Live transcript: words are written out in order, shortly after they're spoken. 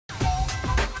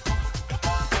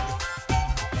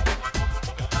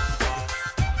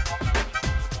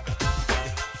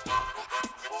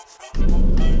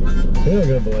You're not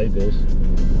going to believe this.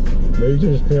 We've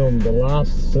just filmed the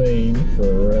last scene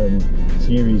for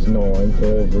Series 9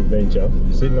 for Adventure,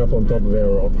 sitting up on top of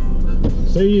our rock.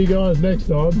 See you guys next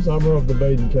time, somewhere off the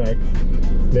beaten track.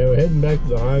 Now we're heading back to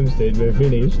the homestead, we're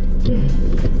finished.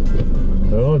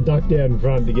 And I've ducked out in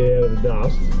front to get out of the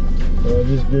dust. And I've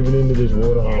just driven into this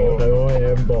water hole and I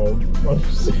am bogged. I'm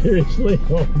seriously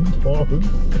bogged.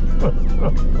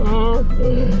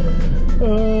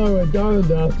 Oh, we're done and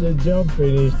dusted, jump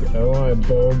finished, and I am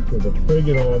bogged to the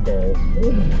friggin' eyeballs.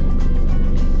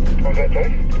 What's that,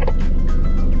 Jase?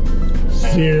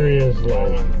 Seriously. I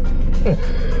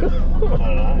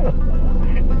don't know.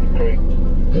 Creek.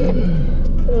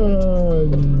 Oh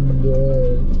no.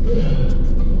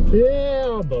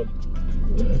 Yeah, I'm bogged.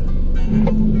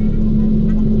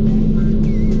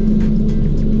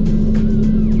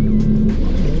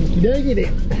 Okey-dokey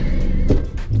then.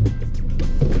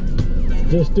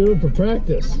 Just do it for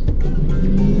practice.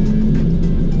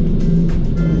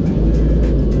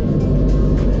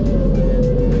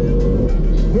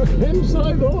 I'm so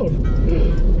bogged.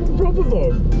 I'm proper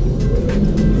bogged.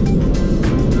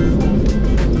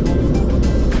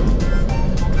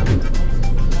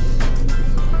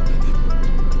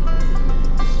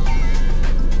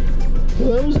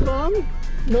 Well, that was fun.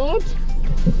 Not?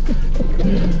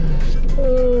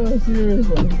 Oh,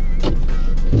 seriously.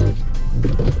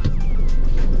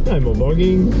 No more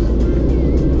bogging.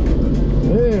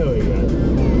 There we